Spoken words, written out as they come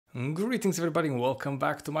Greetings everybody and welcome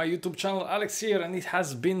back to my YouTube channel, Alex here, and it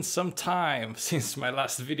has been some time since my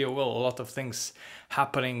last video. Well, a lot of things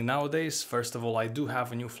happening nowadays. First of all, I do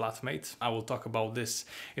have a new flatmate. I will talk about this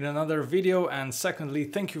in another video, and secondly,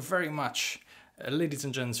 thank you very much ladies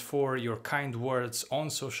and gents for your kind words on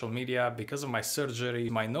social media. Because of my surgery,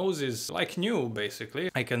 my nose is like new basically.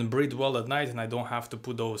 I can breathe well at night and I don't have to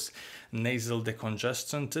put those nasal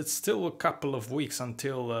decongestant. It's still a couple of weeks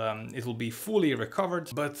until it will be fully recovered,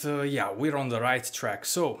 but yeah, we're on the right track.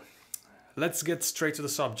 So let's get straight to the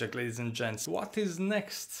subject, ladies and gents. What is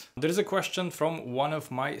next? There is a question from one of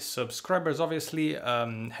my subscribers, obviously.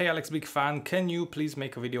 Hey Alex, big fan. Can you please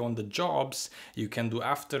make a video on the jobs you can do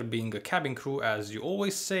after being a cabin crew? As you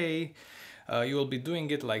always say, you will be doing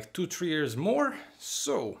it like 2-3 years more.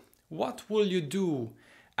 So what will you do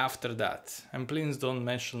after that? And please don't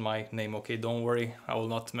mention my name, okay? Don't worry, I will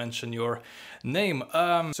not mention your name.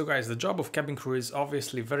 So guys, the job of cabin crew is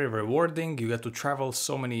obviously very rewarding. You get to travel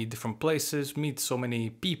so many different places, meet so many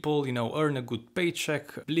people, you know, earn a good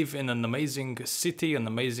paycheck, live in an amazing city, an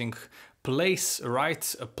amazing place,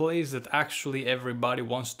 right? A place that actually everybody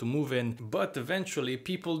wants to move in. But eventually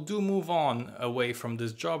people do move on away from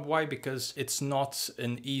this job. Why? Because it's not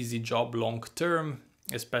an easy job long term,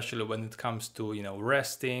 especially when it comes to, you know,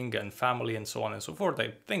 resting and family and so on and so forth.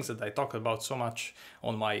 Things that I talk about so much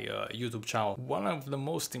on my YouTube channel. One of the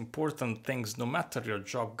most important things, no matter your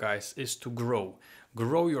job, guys, is to grow.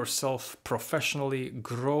 Grow yourself professionally,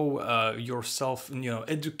 grow yourself, you know,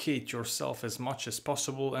 educate yourself as much as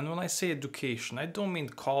possible. And when I say education, I don't mean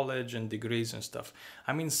college and degrees and stuff.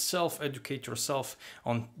 I mean self-educate yourself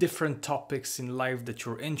on different topics in life that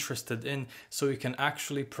you're interested in, so you can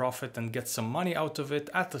actually profit and get some money out of it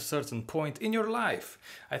at a certain point in your life.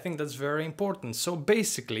 I think that's very important. So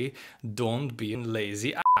basically, don't be a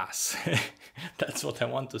lazy ass. That's what I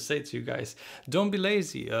want to say to you guys. Don't be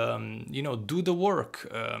lazy. You know, do the work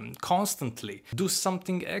constantly. Do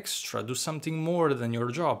something extra. Do something more than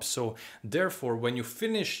your job. So therefore, when you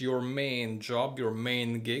finish your main job, your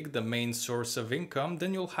main gig, the main source of income,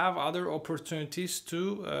 then you'll have other opportunities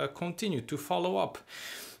to continue to follow up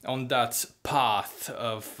on that path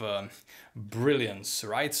of brilliance,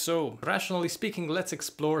 right? So rationally speaking, let's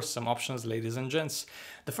explore some options, ladies and gents.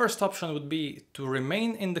 The first option would be to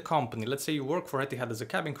remain in the company. Let's say you work for Etihad as a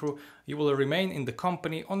cabin crew, you will remain in the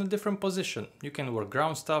company on a different position. You can work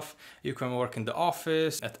ground staff, you can work in the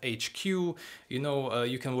office, at HQ, you know,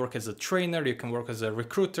 you can work as a trainer, you can work as a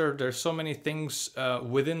recruiter. There's so many things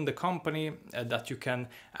within the company that you can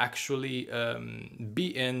actually be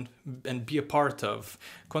in and be a part of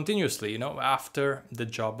continuously, you know, after the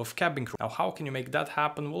job of cabin crew. Now, how can you make that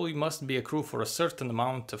happen? Well, you must be a crew for a certain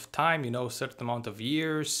amount of time, you know, a certain amount of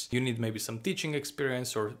years. You need maybe some teaching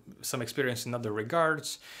experience or some experience in other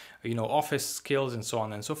regards, you know, office skills and so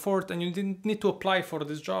on and so forth. And you didn't need to apply for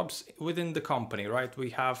these jobs within the company, right?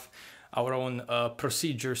 We have our own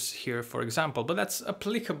procedures here, for example, but that's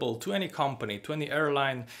applicable to any company, to any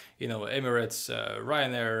airline, you know, Emirates,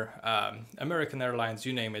 Ryanair, American Airlines,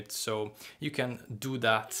 you name it. So you can do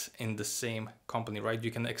that in the same company, right?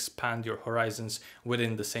 You can expand your horizons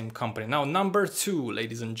within the same company. Now, number two,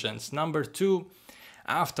 ladies and gents, number two,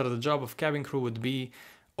 after the job of cabin crew would be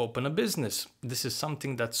open a business. This is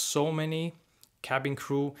something that so many cabin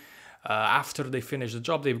crew, after they finish the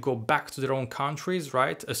job, they go back to their own countries,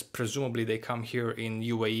 right? As presumably they come here in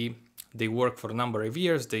UAE, they work for a number of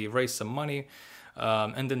years, they raise some money,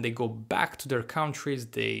 and then they go back to their countries,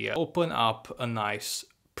 they open up a nice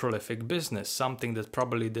prolific business, something that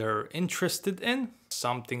probably they're interested in,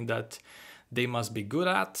 something that they must be good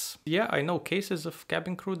at. Yeah, I know cases of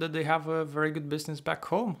cabin crew that they have a very good business back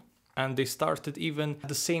home, and they started even at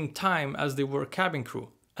the same time as they were cabin crew.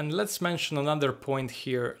 And let's mention another point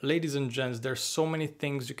here, ladies and gents. There's so many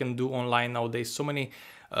things you can do online nowadays, so many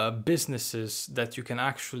businesses that you can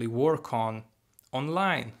actually work on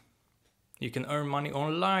online. You can earn money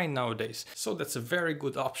online nowadays. So that's a very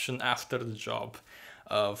good option after the job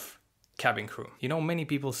of cabin crew. You know, many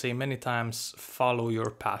people say many times, follow your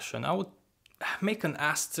passion. I would make an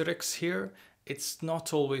asterisk here. It's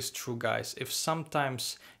not always true, guys. If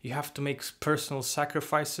sometimes you have to make personal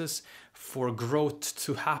sacrifices for growth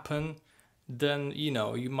to happen, then, you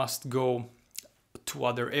know, you must go to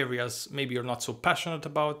other areas maybe you're not so passionate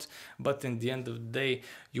about, but in the end of the day,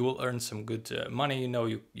 you will earn some good money, you know,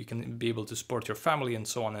 you can be able to support your family and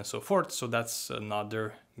so on and so forth. So that's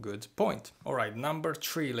another good point. All right, number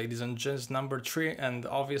three, ladies and gents, number three, and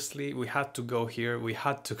obviously we had to go here, we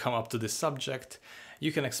had to come up to this subject.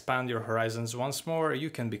 You can expand your horizons once more, you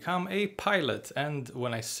can become a pilot. And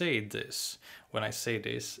when I say this,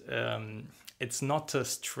 it's not a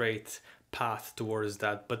straight path towards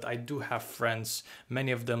that. But I do have friends,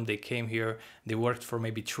 many of them, they came here, they worked for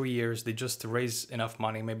maybe 3 years, they just raised enough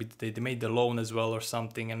money, maybe they made the loan as well or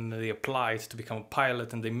something, and they applied to become a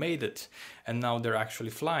pilot and they made it, and now they're actually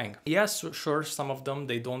flying. Yes, sure, some of them,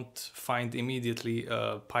 they don't find immediately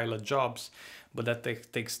pilot jobs, but that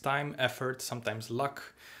takes time, effort, sometimes luck.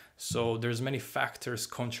 So there's many factors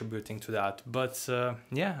contributing to that. But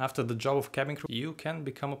yeah, after the job of cabin crew, you can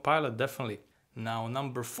become a pilot, definitely. Now,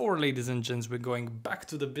 number 4, ladies and gents, we're going back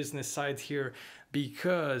to the business side here,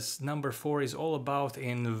 because number 4 is all about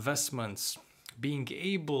investments. Being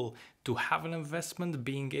able to have an investment,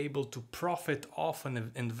 being able to profit off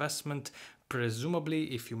an investment,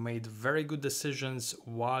 presumably if you made very good decisions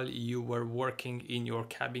while you were working in your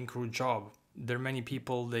cabin crew job. There are many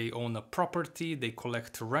people, they own a property, they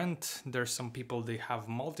collect rent. There's some people, they have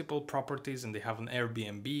multiple properties and they have an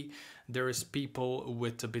Airbnb. There is people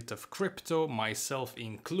with a bit of crypto, myself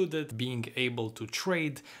included, being able to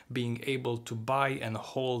trade, being able to buy and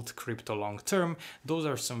hold crypto long term. Those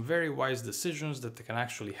are some very wise decisions that can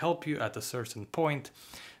actually help you at a certain point.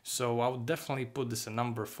 So I would definitely put this at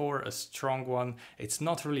number 4, a strong one. It's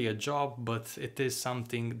not really a job, but it is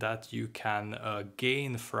something that you can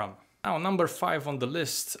gain from. Now, number 5 on the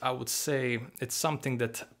list, I would say it's something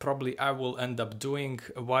that probably I will end up doing.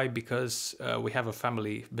 Why? Because we have a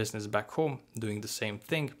family business back home doing the same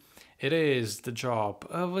thing. It is the job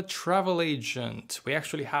of a travel agent. We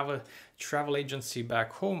actually have a travel agency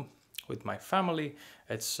back home with my family.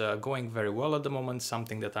 It's going very well at the moment,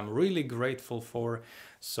 something that I'm really grateful for.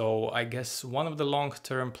 So I guess one of the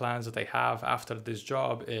long-term plans that I have after this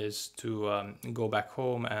job is to go back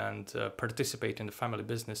home and participate in the family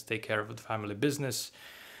business, take care of the family business.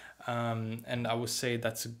 And I would say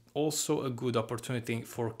that's also a good opportunity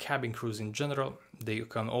for cabin crews in general. They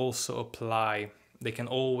can also apply, they can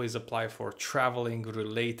always apply for traveling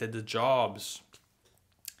related jobs.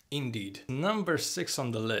 Indeed. Number 6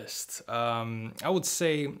 on the list. I would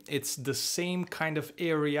say it's the same kind of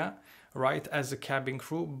area, right, as a cabin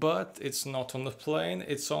crew, but it's not on the plane,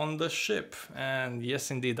 it's on the ship. And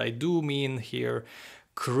yes, indeed, I do mean here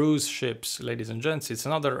cruise ships, ladies and gents. It's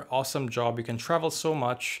another awesome job. You can travel so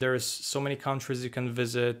much. There's so many countries you can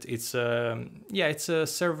visit. It's a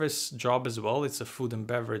service job as well. It's a food and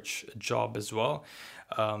beverage job as well.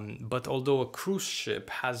 But although a cruise ship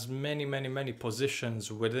has many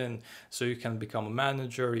positions within, so you can become a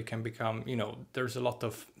manager, you can become, there's a lot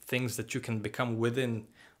of things that you can become within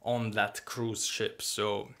on that cruise ship.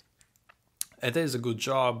 So it is a good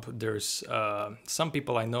job. There's some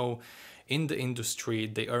people I know in the industry,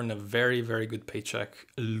 they earn a very good paycheck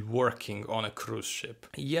working on a cruise ship.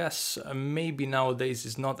 Yes, maybe nowadays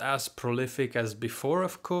it's not as prolific as before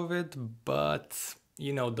of COVID, but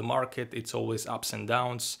the market, it's always ups and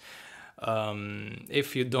downs.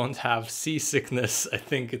 If you don't have seasickness, I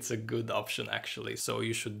think it's a good option actually. So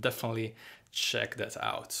you should definitely check that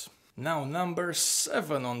out. Now, number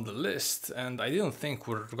 7 on the list, and I didn't think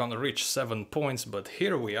we're gonna reach 7 points, but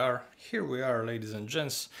here we are, ladies and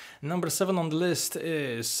gents. Number 7 on the list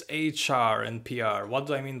is HR and PR. What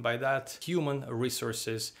do I mean by that? Human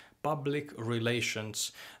resources, public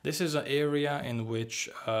relations. This is an area in which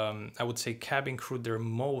I would say cabin crew, they're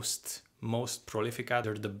most prolific at,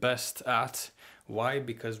 they're the best at. Why?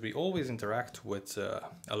 Because we always interact with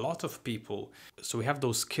a lot of people. So we have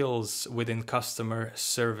those skills within customer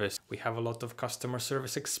service. We have a lot of customer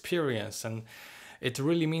service experience, and it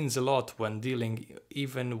really means a lot when dealing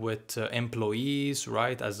even with employees,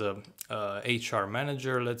 right? As a HR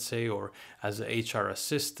manager, let's say, or as a HR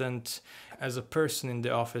assistant, as a person in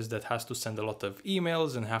the office that has to send a lot of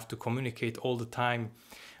emails and have to communicate all the time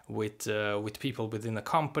with people within a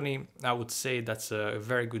company. I would say that's a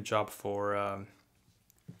very good job for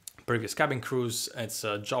previous cabin crews. It's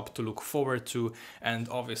a job to look forward to, and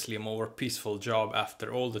obviously a more peaceful job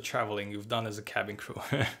after all the traveling you've done as a cabin crew.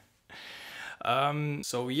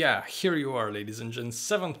 So yeah, here you are, ladies and gents,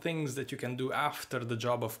 7 things that you can do after the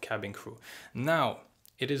job of cabin crew. Now,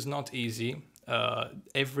 it is not easy.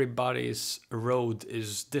 Everybody's road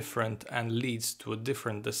is different and leads to a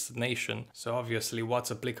different destination. So obviously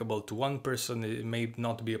what's applicable to one person, it may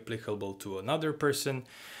not be applicable to another person.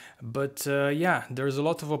 But yeah, there's a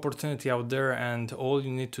lot of opportunity out there, and all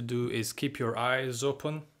you need to do is keep your eyes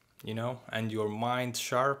open, and your mind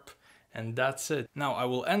sharp. And that's it. Now I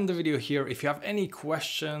will end the video here. If you have any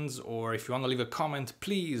questions or if you want to leave a comment,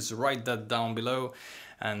 please write that down below.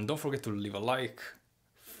 And don't forget to leave a like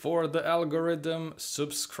for the algorithm.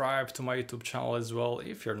 Subscribe to my YouTube channel as well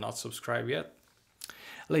if you're not subscribed yet.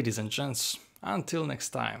 Ladies and gents, until next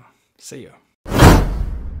time, see you.